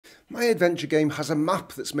My adventure game has a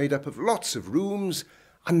map that's made up of lots of rooms,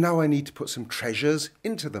 and now I need to put some treasures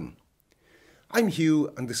into them. I'm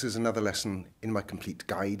Huw, and this is another lesson in my complete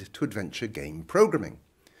guide to adventure game programming.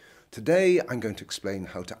 Today I'm going to explain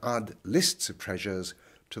how to add lists of treasures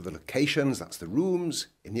to the locations, that's the rooms,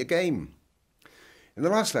 in your game. In the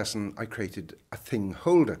last lesson I created a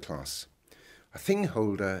ThingHolder class. A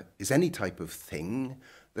ThingHolder is any type of thing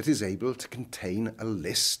that is able to contain a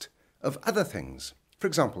list of other things. For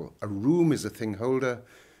example, a room is a ThingHolder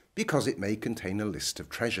because it may contain a list of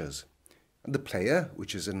treasures. And the player,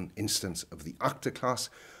 which is an instance of the actor class,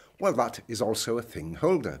 well, that is also a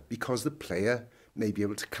ThingHolder because the player may be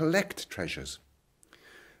able to collect treasures.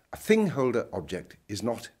 A ThingHolder object is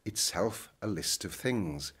not itself a list of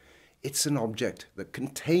things. It's an object that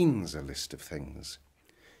contains a list of things.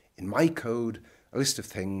 In my code, a list of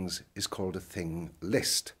things is called a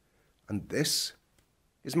ThingList, and this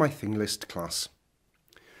is my ThingList class.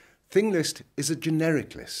 ThingList is a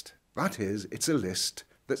generic list. That is, it's a list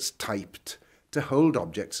that's typed to hold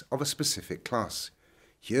objects of a specific class.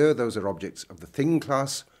 Here, those are objects of the Thing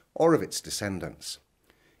class or of its descendants.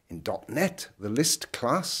 In .NET, the list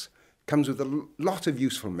class comes with a lot of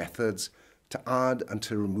useful methods to add and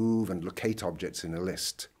to remove and locate objects in a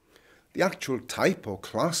list. The actual type or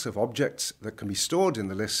class of objects that can be stored in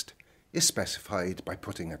the list is specified by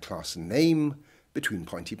putting a class name between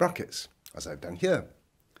pointy brackets, as I've done here.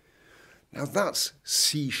 Now that's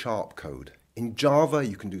C# code. In Java,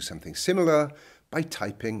 you can do something similar by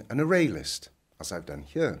typing an array list, as I've done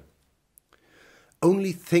here.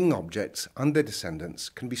 Only thing objects and their descendants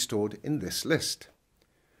can be stored in this list.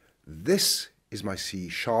 This is my C#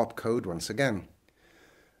 code once again.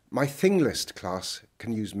 My ThingList class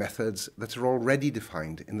can use methods that are already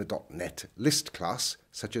defined in the .NET list class,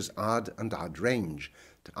 such as add and add range,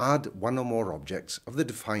 to add one or more objects of the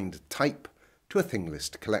defined type to a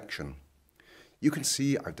ThingList collection. You can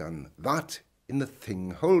see I've done that in the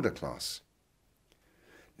ThingHolder class.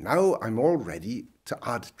 Now I'm all ready to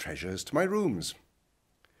add treasures to my rooms.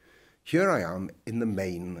 Here I am in the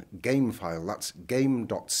main game file, that's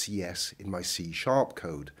game.cs in my C#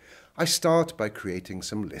 code. I start by creating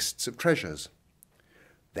some lists of treasures.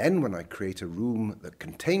 Then when I create a room that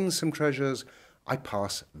contains some treasures, I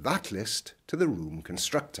pass that list to the room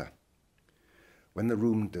constructor. When the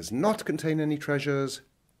room does not contain any treasures,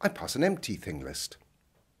 I pass an empty thing list.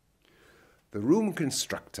 The room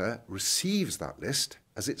constructor receives that list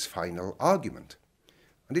as its final argument,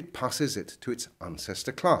 and it passes it to its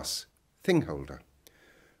ancestor class, ThingHolder,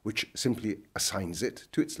 which simply assigns it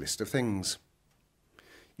to its list of things.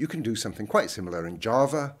 You can do something quite similar in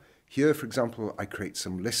Java. Here, for example, I create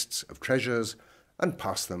some lists of treasures and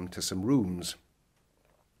pass them to some rooms.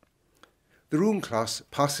 The room class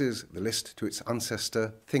passes the list to its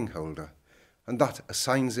ancestor, ThingHolder, and that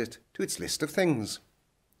assigns it to its list of things.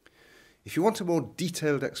 If you want a more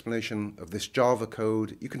detailed explanation of this Java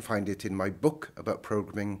code, you can find it in my book about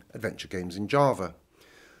programming adventure games in Java.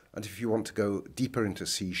 And if you want to go deeper into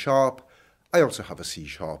C#, I also have a C#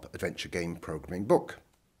 adventure game programming book.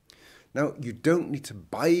 Now, you don't need to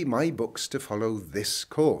buy my books to follow this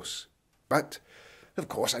course, but of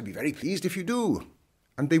course I'd be very pleased if you do,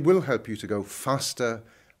 and they will help you to go faster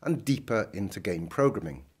and deeper into game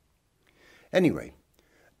programming. Anyway,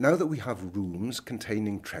 now that we have rooms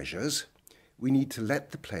containing treasures, we need to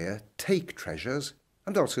let the player take treasures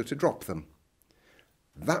and also to drop them.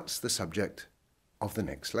 That's the subject of the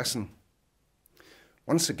next lesson.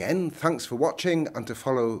 Once again, thanks for watching, and to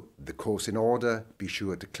follow the course in order, be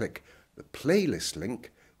sure to click the playlist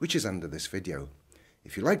link which is under this video.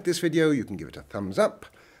 If you like this video, you can give it a thumbs up,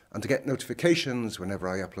 and to get notifications whenever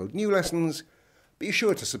I upload new lessons, be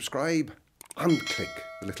sure to subscribe and click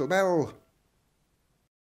the little bell.